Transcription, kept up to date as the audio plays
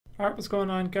Alright, what's going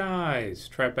on, guys?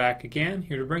 Trev back again,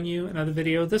 here to bring you another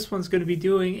video. This one's going to be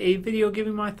doing a video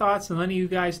giving my thoughts and letting you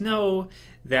guys know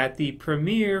that the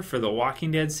premiere for The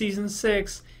Walking Dead Season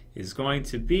 6 is going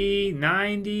to be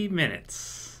 90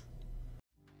 minutes.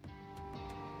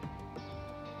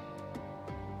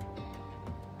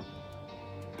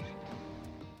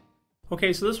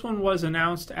 Okay, so this one was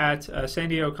announced at San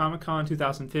Diego Comic-Con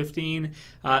 2015,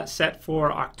 set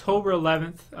for October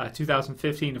 11th,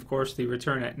 2015. Of course, the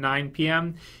return at 9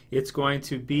 p.m. It's going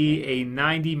to be a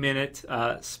 90-minute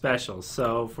special,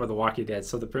 so for The Walking Dead.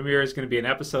 So the premiere is going to be an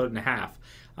episode and a half.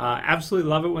 Absolutely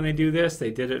love it when they do this.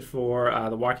 They did it for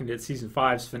The Walking Dead Season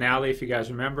 5's finale, if you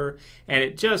guys remember, and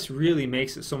it just really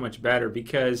makes it so much better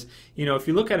because, you know, if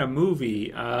you look at a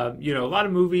movie, you know, a lot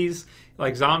of movies,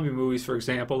 like zombie movies, for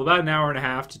example, about an hour and a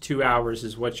half to 2 hours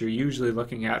is what you're usually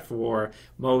looking at for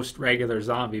most regular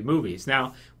zombie movies.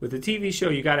 Now, with the TV show,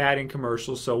 you got to add in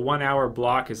commercials, so 1 hour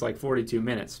block is like 42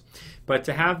 minutes. But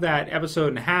to have that episode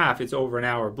and a half, it's over an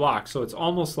hour block, so it's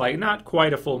almost like not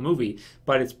quite a full movie,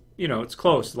 but it's, you know, it's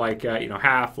close, like you know,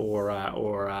 half or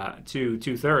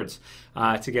two-thirds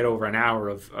to get over an hour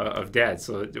of dead.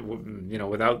 So, you know,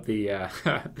 without the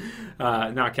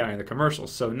not counting the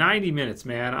commercials. So 90 minutes,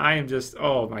 man. I am just,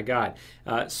 oh my God,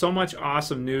 so much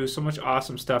awesome news, so much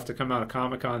awesome stuff to come out of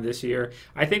Comic-Con this year.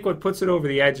 I think what puts it over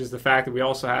the edge is the fact that we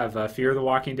also have Fear the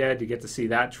Walking Dead. To get to see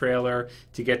that trailer,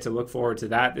 to get to look forward to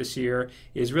that this year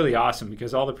is really awesome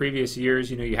because all the previous years,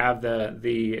 you know, you have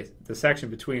the section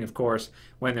between, of course,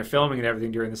 when they're filming and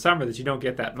everything during the summer that you don't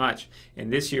get that much.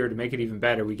 And this year, to make it even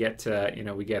better, we get you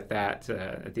know, we get that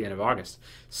at the end of August.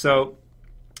 So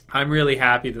I'm really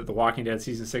happy that The Walking Dead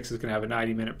Season 6 is going to have a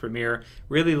 90-minute premiere.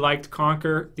 Really liked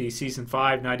Conquer, the Season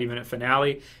 5 90-minute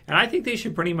finale, and I think they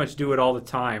should pretty much do it all the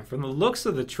time. From the looks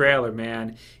of the trailer,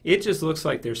 man, it just looks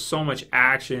like there's so much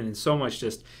action and so much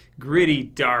just gritty,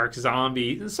 dark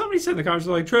zombie. And somebody said in the comments,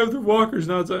 like, Trev, they're walkers.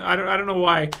 No, I don't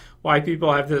know why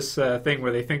people have this thing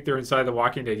where they think they're inside the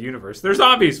Walking Dead universe. They're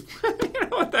zombies. You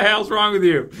know, what the hell's wrong with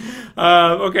you?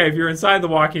 Okay, if you're inside the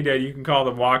Walking Dead, you can call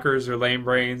them walkers or lame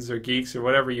brains or geeks or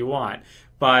whatever you want.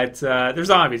 But they're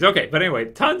zombies. Okay, but anyway,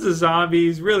 tons of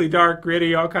zombies, really dark,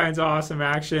 gritty, all kinds of awesome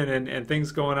action and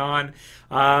things going on.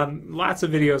 Lots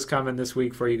of videos coming this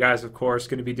week for you guys, of course.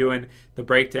 Going to be doing the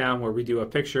breakdown where we do a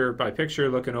picture by picture,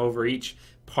 looking over each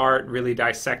part, really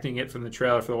dissecting it from the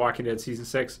trailer for The Walking Dead Season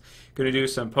 6. Going to do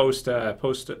some post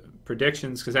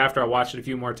predictions, because after I watch it a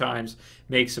few more times,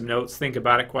 make some notes, think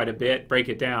about it quite a bit, break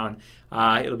it down.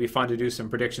 It'll be fun to do some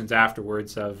predictions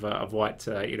afterwards of what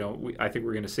you know, I think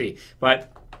we're going to see.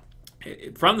 But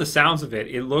from the sounds of it,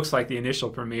 it looks like the initial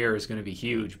premiere is going to be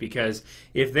huge, because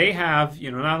if they have, you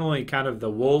know, not only kind of the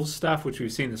wolves stuff, which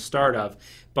we've seen the start of,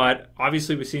 but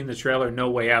obviously we've seen the trailer No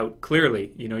Way Out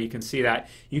clearly. You know, you can see that.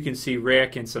 You can see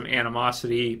Rick and some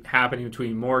animosity happening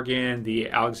between Morgan, the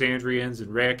Alexandrians,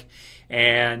 and Rick.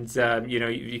 And, you know,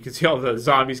 you can see all the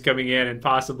zombies coming in and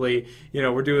possibly, you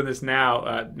know, we're doing this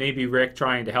now. Maybe Rick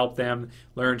trying to help them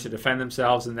learn to defend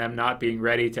themselves and them not being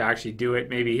ready to actually do it.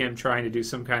 Maybe him trying to do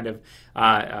some kind of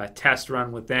test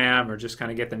run with them or just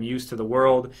kind of get them used to the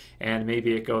world. And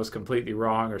maybe it goes completely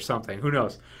wrong or something. Who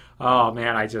knows? Oh,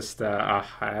 man, I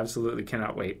absolutely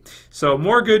cannot wait. So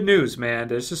more good news, man.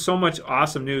 There's just so much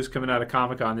awesome news coming out of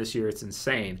Comic-Con this year. It's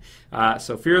insane.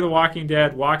 So Fear the Walking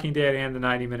Dead, and the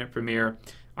 90-minute premiere.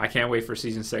 I can't wait for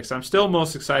Season 6. I'm still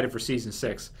most excited for Season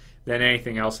 6 than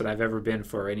anything else that I've ever been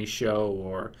for any show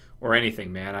or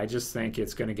anything, man. I just think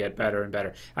it's going to get better and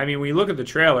better. I mean, when you look at the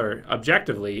trailer,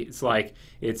 objectively, it's like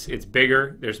it's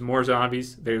bigger. There's more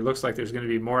zombies. There looks like there's going to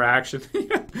be more action,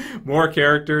 more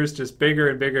characters, just bigger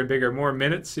and bigger and bigger, more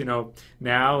minutes, you know,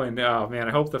 now. And, oh, man,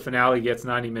 I hope the finale gets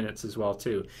 90 minutes as well,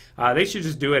 too. They should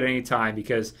just do it any time,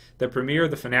 because the premiere,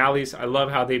 the finales, I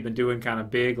love how they've been doing kind of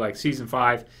big, like Season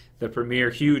 5, the premiere,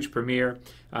 huge premiere.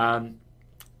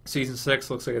 Season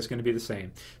 6 looks like it's going to be the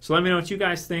same. So let me know what you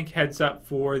guys think. Heads up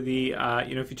for the, you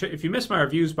know, if you missed my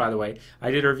reviews, by the way,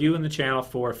 I did a review in the channel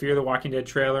for Fear the Walking Dead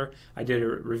trailer. I did a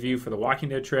review for the Walking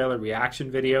Dead trailer reaction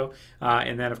video.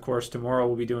 And then, of course, tomorrow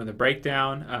we'll be doing the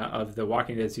breakdown of the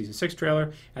Walking Dead Season 6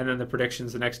 trailer, and then the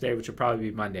predictions the next day, which will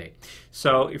probably be Monday.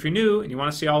 So if you're new and you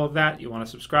want to see all of that, you want to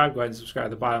subscribe, go ahead and subscribe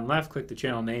at the bottom left. Click the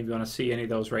channel name if you want to see any of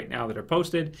those right now that are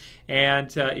posted.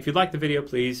 And if you'd like the video,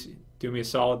 please do me a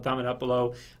solid, thumb it up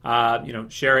below. You know,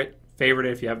 share it, favorite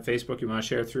it if you have Facebook you want to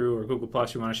share through, or Google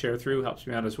Plus you want to share through. Helps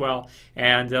me out as well.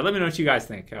 And let me know what you guys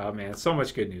think. Oh, man, so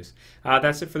much good news.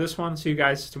 That's it for this one. See you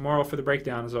guys tomorrow for the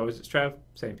breakdown. As always, it's Trev.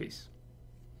 Saying peace.